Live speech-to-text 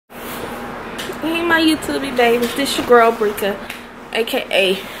Hey my YouTube babies, this your girl Breika,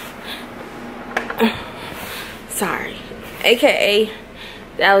 aka aka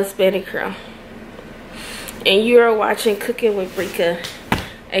Dallas Benny Crow, and you are watching Cooking with Breika,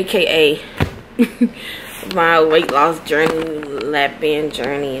 aka my weight loss journey, lap band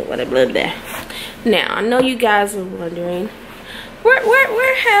journey, whatever that. Now I know you guys are wondering,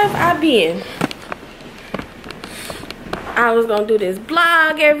 where have I been? I was gonna do this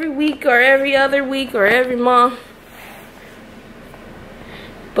blog every week or every other week or every month,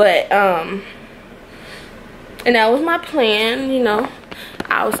 but and that was my plan. You know,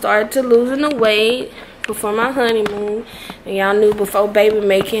 I was started to losing the weight before my honeymoon, and y'all knew before baby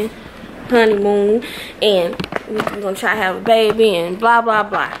making honeymoon, and we were gonna try to have a baby and blah blah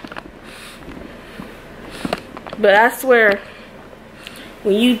blah. But I swear,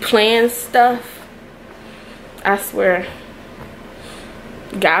 when you plan stuff, I swear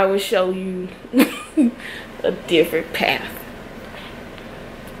God will show you a different path.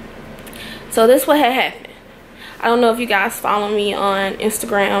 So this what had happened. I don't know if you guys follow me on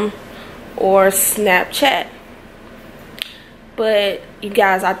Instagram or Snapchat, but you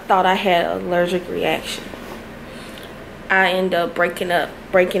guys, I thought I had an allergic reaction. I ended up breaking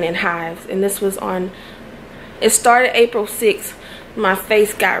in hives, and this was on, it started April 6th. My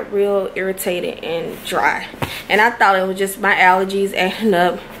face got real irritated and dry, and I thought it was just my allergies acting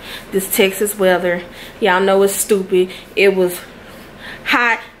up. This Texas weather, y'all know it's stupid. It was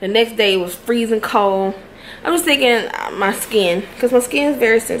hot, the next day it was freezing cold. I was thinking my skin, because my skin is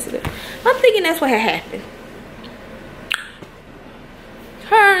very sensitive. I'm thinking that's what had happened.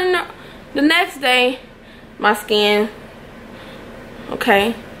 The next day, my skin,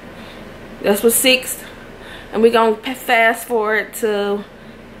 okay, that's what 6th. And we're going to fast forward to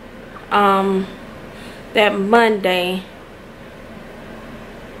that Monday.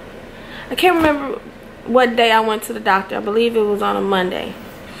 I can't remember what day I went to the doctor. I believe it was on a Monday.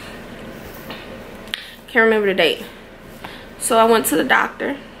 Can't remember the date. So I went to the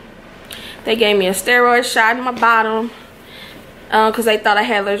doctor. They gave me a steroid shot in my bottom because they thought I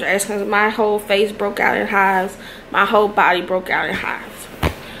had allergic reactions. My whole face broke out in hives. My whole body broke out in hives.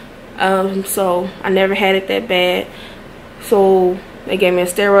 So I never had it that bad. So they gave me a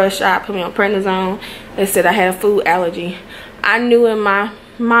steroid shot, put me on prednisone. They said I had a food allergy. I knew in my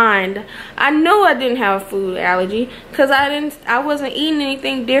mind, I knew I didn't have a food allergy because I wasn't eating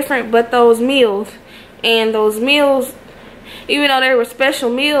anything different but those meals. And those meals, even though they were special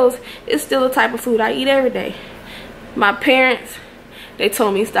meals, it's still the type of food I eat every day. My parents, they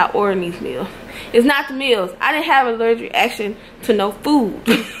told me stop ordering these meals. It's not the meals. I didn't have an allergic reaction to no food.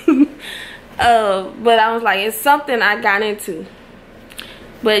 But I was like, it's something I got into.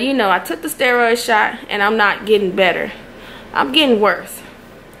 But you know, I took the steroid shot and I'm not getting better. I'm getting worse.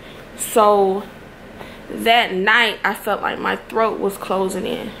 So that night I felt like my throat was closing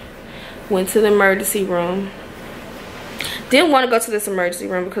in. Went to the emergency room. Didn't want to go to this emergency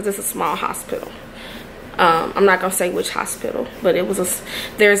room because it's a small hospital. I'm not gonna say which hospital, but it was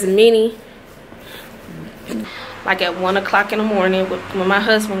there's many. Like at 1 o'clock in the morning when my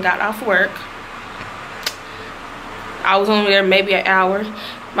husband got off work, I was only there maybe an hour.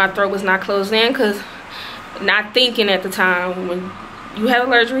 My throat was not closed in because not thinking at the time, when you have an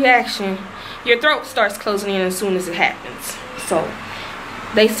allergic reaction, your throat starts closing in as soon as it happens. So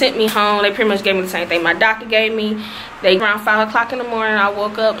they sent me home. They pretty much gave me the same thing my doctor gave me. Around 5 o'clock in the morning, I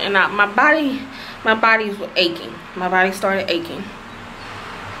woke up and my body was aching. My body started aching.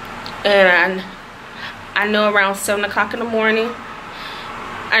 And I know around 7 o'clock in the morning,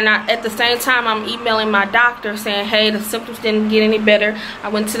 and at the same time I'm emailing my doctor saying, hey, the symptoms didn't get any better. I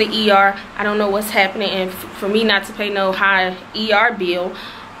went to the ER. I don't know what's happening, and for me not to pay no high ER bill,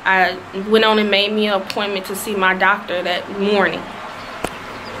 I went on and made me an appointment to see my doctor that morning.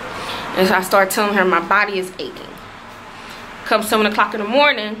 And so I started telling her my body is aching. Come 7 o'clock in the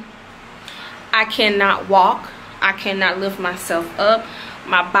morning, I cannot walk. I cannot lift myself up.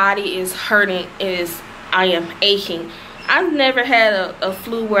 My body is hurting. I am aching. I've never had a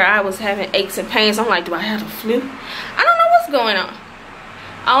flu where I was having aches and pains. I'm like, do I have a flu? I don't know what's going on.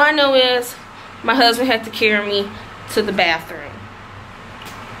 All I know is my husband had to carry me to the bathroom.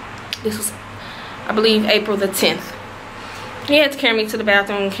 This was, I believe, April the 10th. He had to carry me to the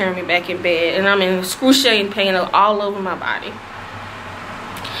bathroom and carry me back in bed. And I'm in excruciating pain all over my body.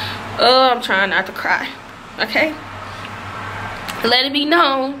 Oh, I'm trying not to cry. Okay? Let it be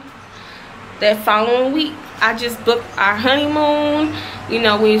known that following week, I just booked our honeymoon. You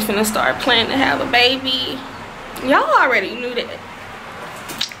know, we was finna start planning to have a baby. Y'all already knew that.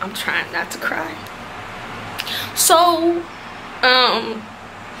 I'm trying not to cry. So,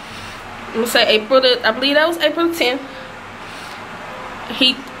 I'm gonna say April I believe that was April 10th.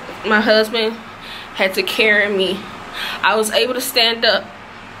 My husband had to carry me. I was able to stand up,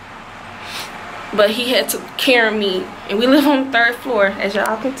 but he had to carry me, and we live on the 3rd floor, as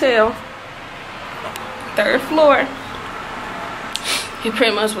y'all can tell. 3rd floor. He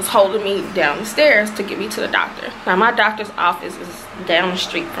pretty much was holding me down the stairs to get me to the doctor. Now my doctor's office is down the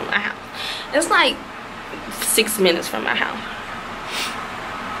street from my house. It's like 6 minutes from my house.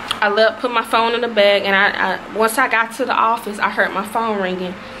 I put my phone in the bag, and once I got to the office, I heard my phone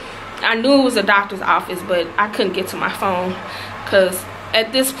ringing. I knew it was a doctor's office, but I couldn't get to my phone because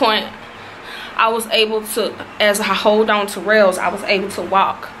at this point I was able to, as I hold on to rails, I was able to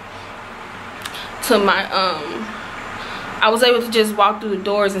walk to my I was able to just walk through the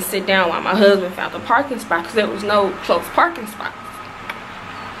doors and sit down while my husband found a parking spot, because there was no close parking spots.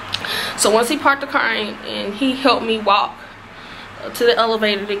 So once he parked the car and he helped me walk to the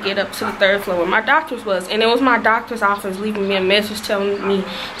elevator to get up to the 3rd floor where my doctor's was, and it was my doctor's office leaving me a message telling me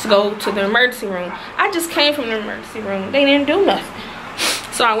to go to the emergency room. I just came from the emergency room. They didn't do nothing.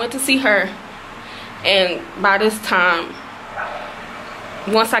 So I went to see her, and by this time,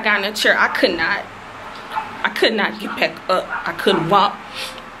 once I got in the chair, I could not get back up. I couldn't walk.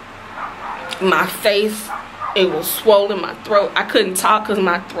 My face, it was swollen. My throat, I couldn't talk because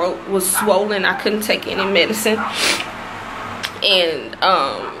my throat was swollen. I couldn't take any medicine. And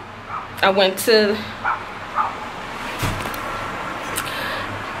I went to,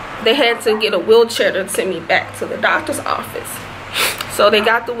 they had to get a wheelchair to send me back to the doctor's office. So they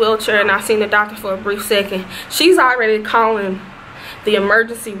got the wheelchair, and I seen the doctor for a brief second. She's already calling the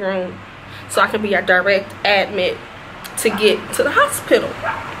emergency room so I can be a direct admit to get to the hospital.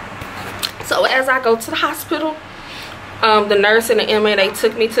 So as I go to the hospital, the nurse and the MA, they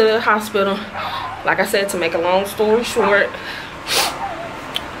took me to the hospital. Like I said, to make a long story short,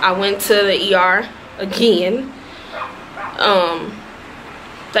 I went to the ER again.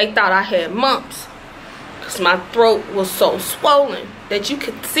 They thought I had mumps because my throat was so swollen that you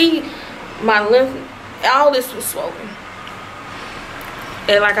could see my lymph, all this was swollen.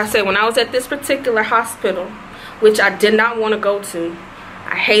 And like I said, when I was at this particular hospital, which I did not want to go to,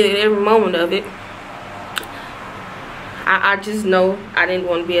 I hated every moment of it. I just know I didn't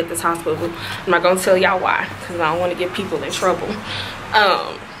want to be at this hospital. I'm not going to tell y'all why, because I don't want to get people in trouble.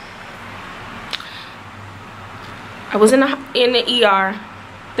 I was in the ER.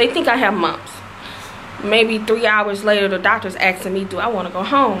 They think I have mumps. Maybe 3 hours later, the doctor's asking me, do I want to go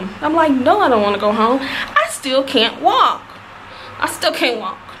home? I'm like, no, I don't want to go home. I still can't walk. I still can't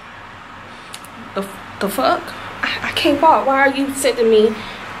walk. The fuck? I can't walk. Why are you sending me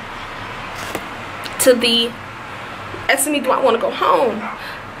to the, asking me, do I want to go home?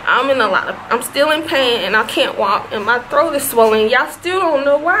 I'm still in pain, and I can't walk, and my throat is swollen. Y'all still don't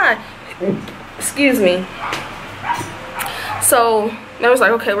know why. Excuse me. So they was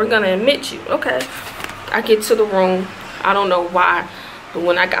like, okay, we're gonna admit you. Okay. I get to the room. I don't know why, but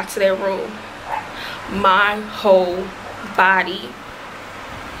when I got to that room, my whole body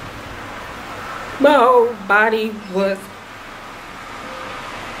was,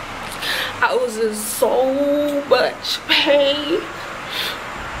 I was in so much pain.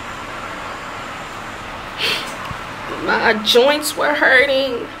 My joints were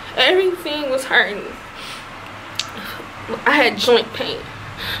hurting. Everything was hurting. I had joint pain.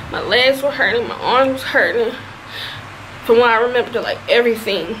 My legs were hurting. My arms was hurting. From what I remember, like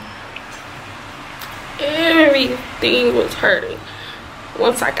everything was hurting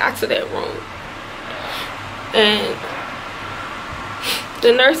once I got to that room. And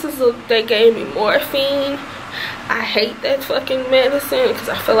the nurses, they gave me morphine. I hate that fucking medicine because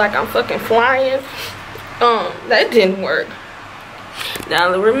I feel like I'm fucking flying. That didn't work.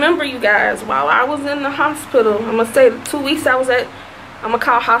 Now remember, you guys, while I was in the hospital, I'm gonna say the 2 weeks I was at, I'm gonna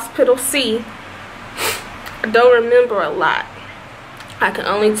call Hospital C, I don't remember a lot. I can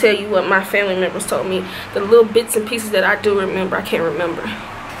only tell you what my family members told me. The little bits and pieces that I do remember, I can't remember.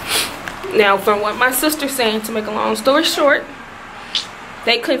 Now, from what my sister's saying, to make a long story short,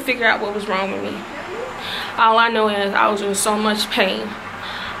 they couldn't figure out what was wrong with me. All I know is I was in so much pain.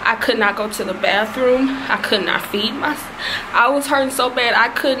 I could not go to the bathroom. I could not feed myself. I was hurting so bad I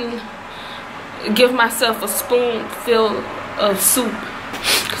couldn't give myself a spoonful of soup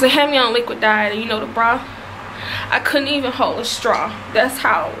because they had me on liquid diet, you know, the broth. I couldn't even hold a straw. That's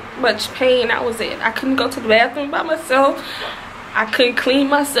how much pain I was in. I couldn't go to the bathroom by myself. I couldn't clean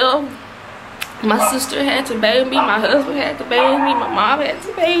myself. My sister had to bathe me. My husband had to bathe me. My mom had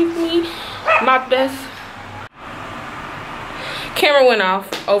to bathe me. My best camera went off,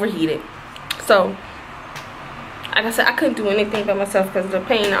 overheated. So Like I said, I couldn't do anything by myself because of the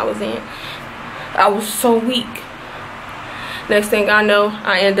pain I was in. I was so weak. Next thing I know,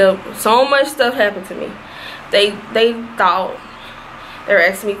 I end up, so much stuff happened to me. They thought, they were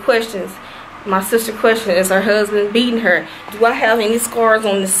asking me questions. My sister questioned, is her husband beating her? Do I have any scars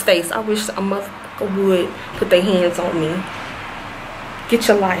on this face? I wish a motherfucker would put their hands on me. Get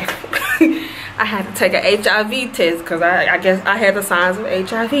your life. I had to take an HIV test because I guess I had the signs of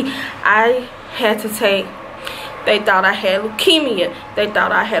HIV. I had to take, they thought I had leukemia. They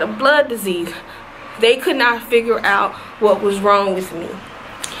thought I had a blood disease. They could not figure out what was wrong with me.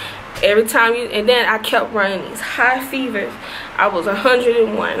 Every time and then I kept running these high fevers. I was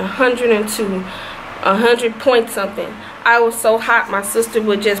 101, 102, 100 point something. I was so hot, my sister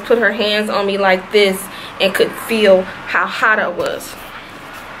would just put her hands on me like this and could feel how hot I was.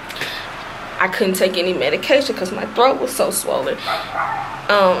 I couldn't take any medication because my throat was so swollen.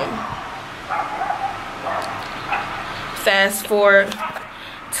 Fast forward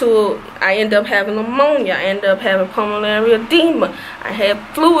to, I end up having pneumonia. I end up having pulmonary edema. I had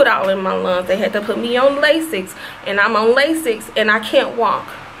fluid all in my lungs. They had to put me on Lasix, and I'm on Lasix and I can't walk.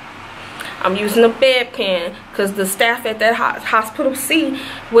 I'm using a bedpan because the staff at that hospital C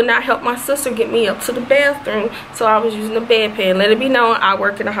would not help my sister get me up to the bathroom, so I was using a bedpan. Let it be known, I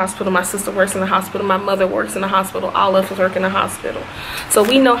work in the hospital. My sister works in the hospital. My mother works in the hospital. All of us work in the hospital, so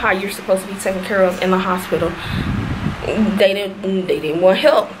we know how you're supposed to be taken care of in the hospital. They didn't want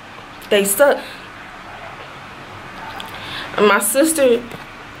help. They suck. My sister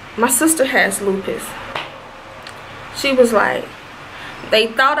has lupus. She was like, they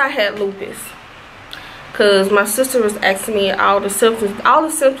thought I had lupus because my sister was asking me all the symptoms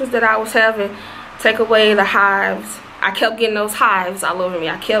that I was having. Take away the hives. I kept getting those hives all over me.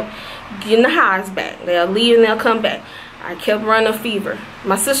 I kept getting the hives back. They'll leave and they'll come back. I kept running a fever.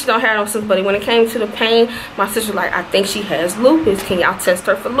 My sister don't have no symptoms, but when it came to the pain, my sister was like, I think she has lupus. Can y'all test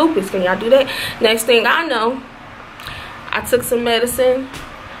her for lupus? Can y'all do that? Next thing I know, I took some medicine,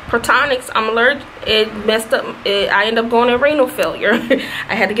 Protonics. I'm allergic. It messed up. I ended up going in renal failure.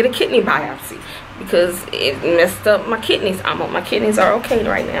 I had to get a kidney biopsy because it messed up my kidneys. My kidneys are okay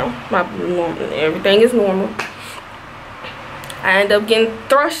right now. Everything is normal. I ended up getting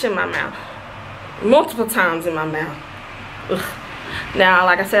thrush in my mouth multiple times in my mouth. Ugh. Now,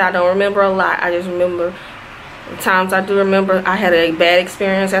 like I said, I don't remember a lot. I just remember the times I do remember. I had a bad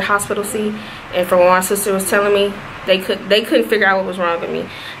experience at Hospital C, and from what my sister was telling me, they couldn't figure out what was wrong with me.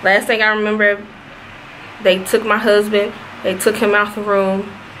 Last thing I remember, they took my husband, they took him out the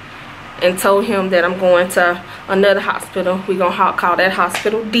room and told him that I'm going to another hospital. We're going to call that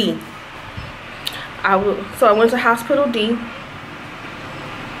Hospital D. So I went to Hospital D.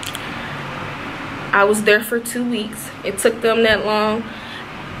 I was there for 2 weeks. It took them that long.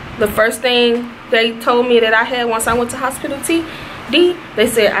 The first thing they told me that I had once I went to Hospital D, they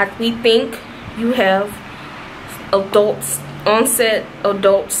said, we think you have adult-onset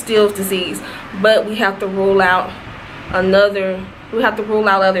adult Still's disease, but we have to rule out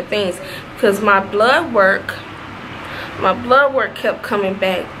other things because my blood work kept coming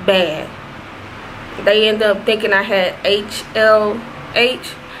back bad. They ended up thinking I had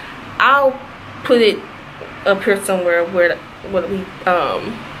HLH. I'll put it up here somewhere where what we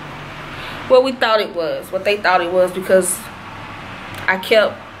thought it was, what they thought it was, because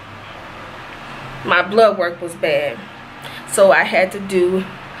my blood work was bad. So I had to do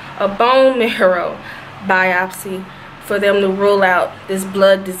a bone marrow biopsy for them to rule out this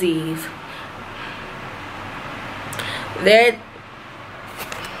blood disease. That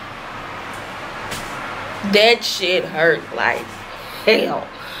shit hurt like hell.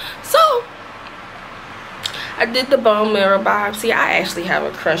 So I did the bone marrow biopsy. I actually have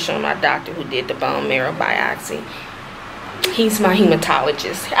a crush on my doctor who did the bone marrow biopsy. He's my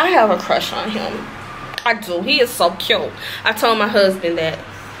hematologist. I have a crush on him. I do. He is so cute. I told my husband that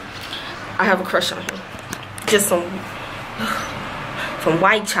I have a crush on him. Just some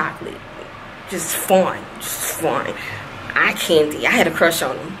white chocolate. Just fun. Eye candy. I had a crush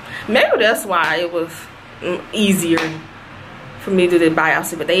on him. Maybe that's why it was easier for me to do the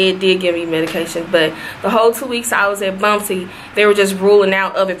biopsy, but they did give me medication. But the whole 2 weeks I was at Bumpsy, they were just ruling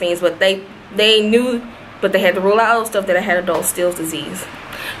out other things, but they knew, but they had to rule out other stuff that I had adult Still's disease.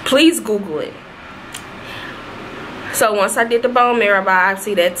 Please Google it. So once I did the bone marrow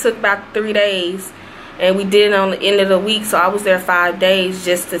biopsy, that took about 3 days, and we did it on the end of the week, so I was there 5 days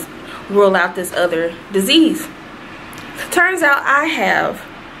just to rule out this other disease. Turns out I have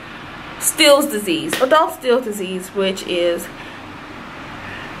Still's disease, adult Still's disease, which is,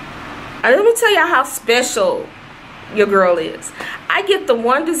 let me tell y'all how special your girl is. I get the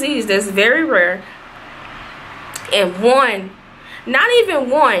one disease that's very rare. And one, not even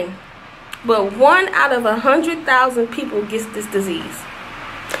one, but 1 out of 100,000 people gets this disease.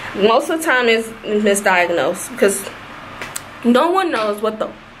 Most of the time it's misdiagnosed because no one knows what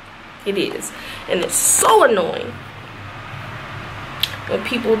it is. And it's so annoying when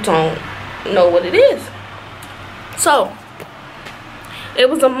people don't know what it is. So, it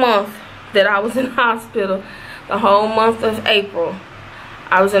was a month that I was in the hospital. The whole month of April,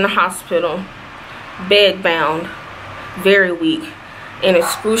 I was in the hospital, bed-bound, very weak, in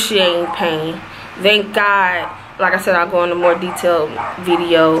excruciating pain. Thank God, like I said, I'll go into more detailed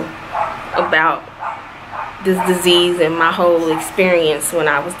video about this disease and my whole experience when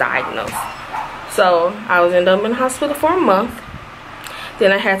I was diagnosed. So I was ended up in the hospital for a month.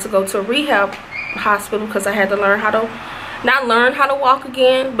 Then I had to go to a rehab hospital because I had to learn how to, not learn how to walk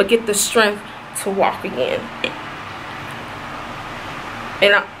again, but get the strength to walk again.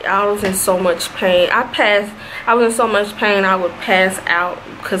 And I was in so much pain. I was in so much pain I would pass out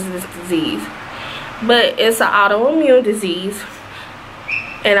because of this disease. But it's an autoimmune disease,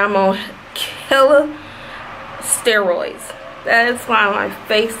 and I'm on killer steroids. That is why my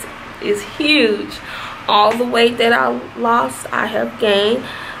face is huge. All the weight that I lost, I have gained.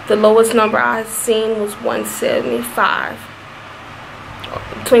 The lowest number I've seen was 175.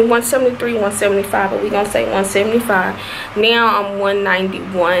 Between 173 and 175, but we're going to say 175. Now I'm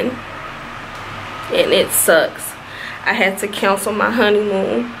 191, and it sucks. I had to cancel my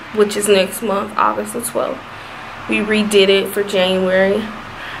honeymoon, which is next month, August the 12th. We redid it for January.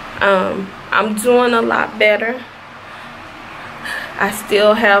 I'm doing a lot better. I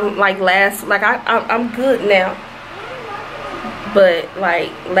still have, I'm good now. But,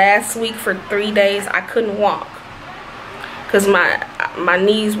 like, last week for 3 days, I couldn't walk. Because my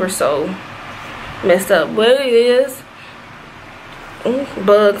knees were so messed up. What it is,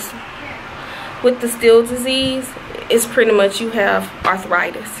 bugs. With the Still's disease, it's pretty much you have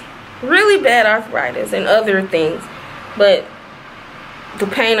arthritis. Really bad arthritis and other things. But the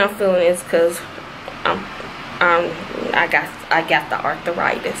pain I'm feeling is because I got the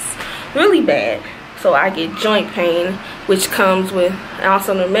arthritis. Really bad. So I get joint pain, which comes with, and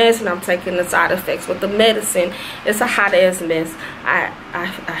also the medicine I'm taking, the side effects with the medicine. It's a hot ass mess. I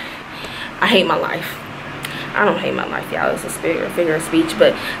hate my life. I don't hate my life, y'all. It's a figure of speech.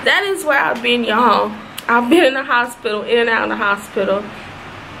 But that is where I've been, y'all. I've been in the hospital, in and out of the hospital.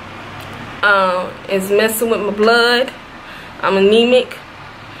 It's messing with my blood. I'm anemic.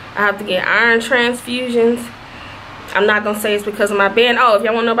 I have to get iron transfusions. I'm not going to say it's because of my band. Oh, if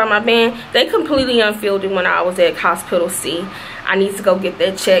y'all want to know about my band, they completely unfilled it when I was at Hospital C. I need to go get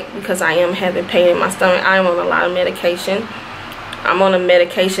that checked because I am having pain in my stomach. I am on a lot of medication. I'm on a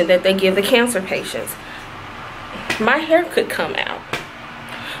medication that they give the cancer patients. My hair could come out,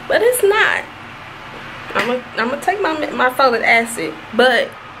 but it's not. I'm gonna take my folic acid, but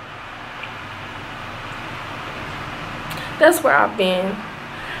that's where I've been.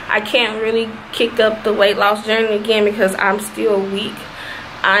 I can't really kick up the weight loss journey again because I'm still weak.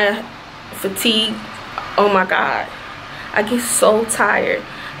 I fatigue. Oh my God, I get so tired.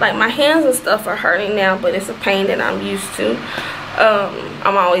 Like my hands and stuff are hurting now, but it's a pain that I'm used to.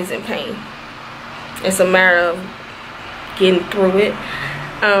 I'm always in pain. It's a matter of getting through it.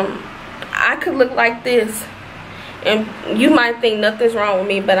 I could look like this, and you might think nothing's wrong with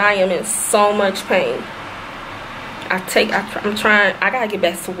me, but I am in so much pain. I'm trying. I gotta get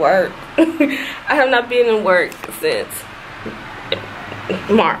back to work. I have not been in work since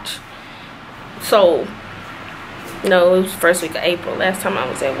March. So, no, it was the first week of April. Last time I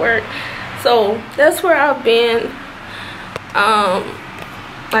was at work. So that's where I've been.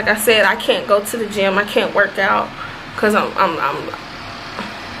 Like I said, I can't go to the gym. I can't work out because I'm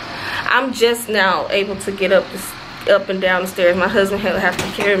just now able to get up and down the stairs. My husband had to have to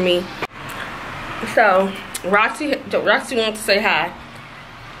carry me. So Roxy wants to say hi.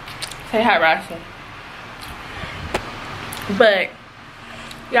 Say hi, Roxy. But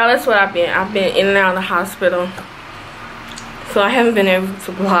y'all, that's what I've been. I've been in and out of the hospital, so I haven't been able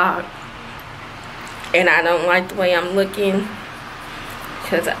to vlog, and I don't like the way I'm looking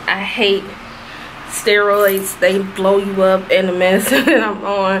because I hate steroids. They blow you up, and the medicine that I'm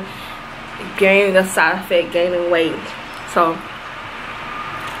on, gaining the side effect, gaining weight. So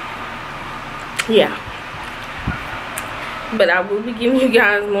yeah, but I will be giving you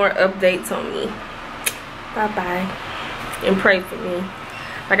guys more updates on me. Bye bye, and pray for me.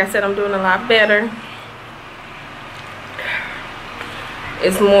 Like I said, I'm doing a lot better.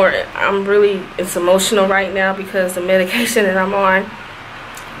 It's emotional right now because the medication that I'm on,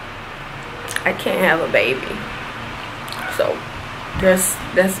 I can't have a baby. So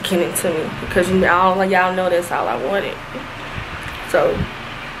that's getting to me, because all of y'all know that's all I wanted. So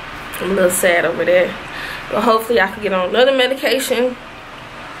I'm a little sad over that, but hopefully I can get on another medication.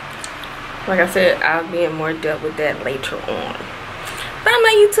 Like I said, I'll be in more depth with that later on. Bye,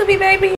 my YouTube baby.